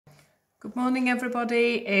Good morning,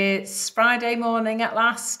 everybody. It's Friday morning at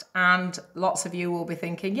last, and lots of you will be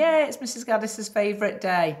thinking, yeah, it's Mrs. Gaddis's favourite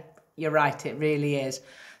day. You're right, it really is.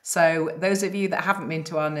 So those of you that haven't been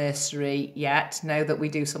to our nursery yet know that we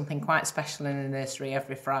do something quite special in the nursery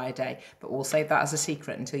every Friday, but we'll save that as a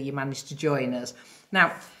secret until you manage to join us.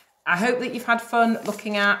 Now, I hope that you've had fun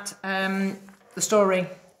looking at the story,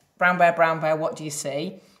 Brown Bear, What Do You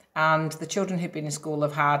See? And the children who've been in school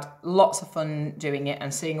have had lots of fun doing it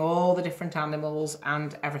and seeing all the different animals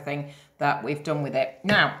and everything that we've done with it.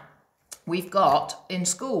 Now, we've got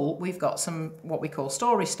some what we call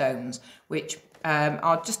story stones, which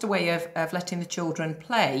are just a way of letting the children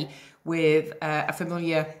play with a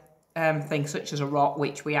familiar thing such as a rock,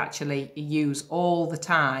 which we actually use all the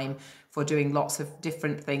time for doing lots of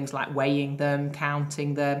different things like weighing them,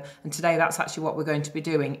 counting them. And today that's actually what we're going to be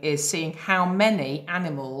doing, is seeing how many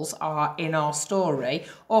animals are in our story,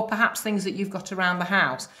 or perhaps things that you've got around the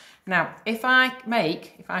house. Now, if I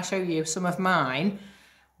show you some of mine,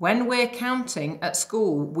 when we're counting at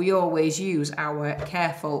school, we always use our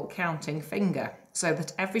careful counting finger, so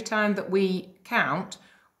that every time that we count,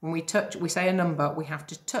 when we say a number, we have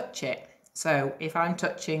to touch it. So if I'm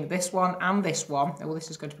touching this one and this one, oh, this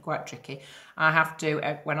is going to be quite tricky. I have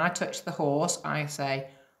to, when I touch the horse, I say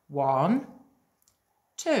 1,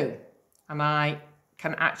 2. And I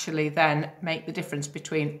can actually then make the difference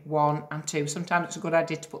between 1 and 2. Sometimes it's a good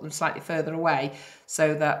idea to put them slightly further away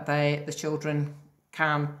so that the children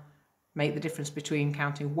can make the difference between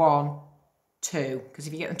counting 1, 2. Because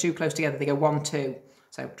if you get them too close together, they go 1, 2.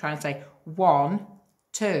 So try and say 1,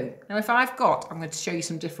 2. Now I'm going to show you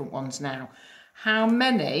some different ones now. How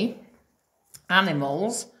many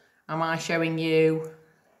animals am I showing you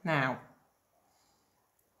now?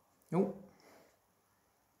 Oh.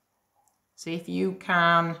 See if you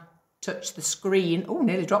can touch the screen. Oh,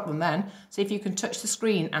 nearly dropped them then. See if you can touch the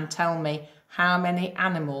screen and tell me how many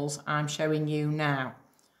animals I'm showing you now.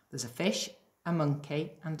 There's a fish, a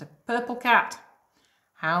monkey, and a purple cat.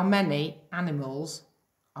 How many animals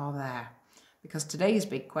are there? Because today's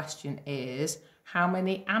big question is, how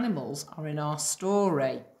many animals are in our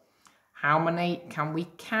story? How many can we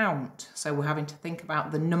count? So we're having to think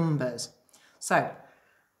about the numbers. So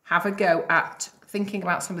have a go at thinking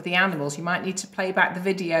about some of the animals. You might need to play back the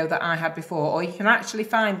video that I had before, or you can actually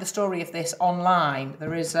find the story of this online.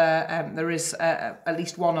 There is at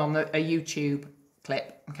least one on a YouTube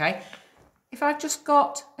clip, okay? If I've just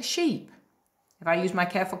got a sheep, if I use my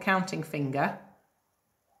careful counting finger,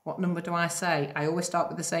 what number do I say? I always start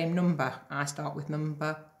with the same number. I start with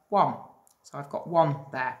number 1. So I've got 1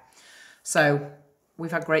 there. So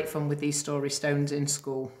we've had great fun with these story stones in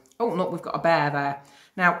school. Oh, look, we've got a bear there.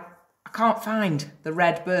 Now, I can't find the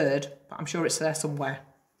red bird, but I'm sure it's there somewhere.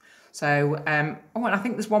 So, and I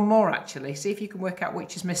think there's one more actually. See if you can work out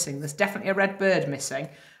which is missing. There's definitely a red bird missing.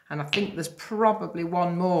 And I think there's probably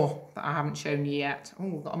one more that I haven't shown you yet. Oh,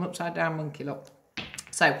 we've got an upside down monkey, look.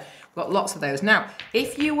 So we've got lots of those. Now,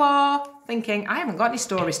 if you are thinking, I haven't got any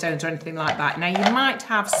story stones or anything like that, now you might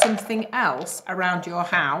have something else around your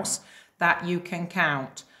house that you can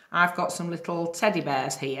count. I've got some little teddy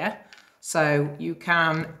bears here, so you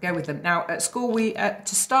can go with them. Now, at school, to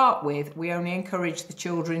start with, we only encourage the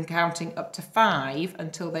children counting up to 5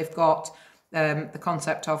 until they've got the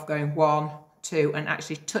concept of going 1, 2, and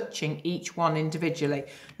actually touching each one individually.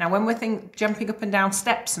 Now, when we're jumping up and down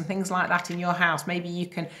steps and things like that in your house, maybe you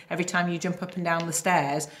can, every time you jump up and down the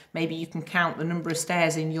stairs, maybe you can count the number of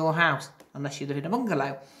stairs in your house, unless you live in a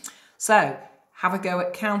bungalow. So have a go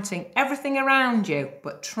at counting everything around you,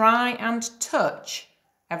 but try and touch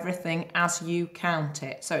everything as you count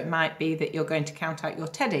it. So it might be that you're going to count out your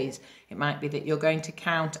teddies. It might be that you're going to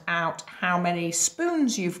count out how many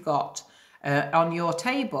spoons you've got on your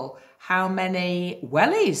table, how many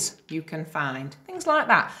wellies you can find, things like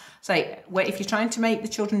that. So if you're trying to make the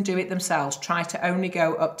children do it themselves, try to only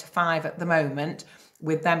go up to 5 at the moment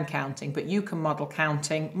with them counting, but you can model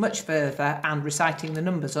counting much further and reciting the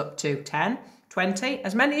numbers up to 10, 20,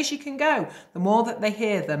 as many as you can go. The more that they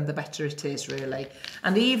hear them, the better it is, really.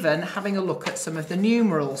 And even having a look at some of the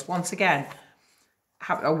numerals, once again,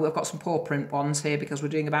 we've got some paw print ones here because we're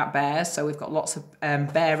doing about bears, so we've got lots of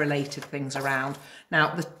bear related things around.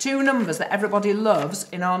 Now, the 2 numbers that everybody loves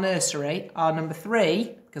in our nursery are number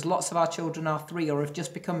 3, because lots of our children are 3 or have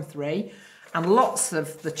just become 3, and lots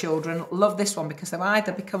of the children love this one because they've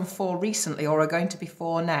either become 4 recently or are going to be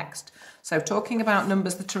 4 next. So talking about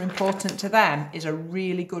numbers that are important to them is a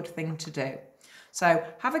really good thing to do. So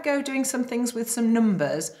have a go doing some things with some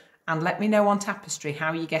numbers and let me know on Tapestry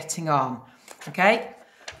how you're getting on. Okay,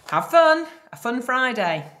 have fun, a fun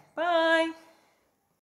Friday. Bye.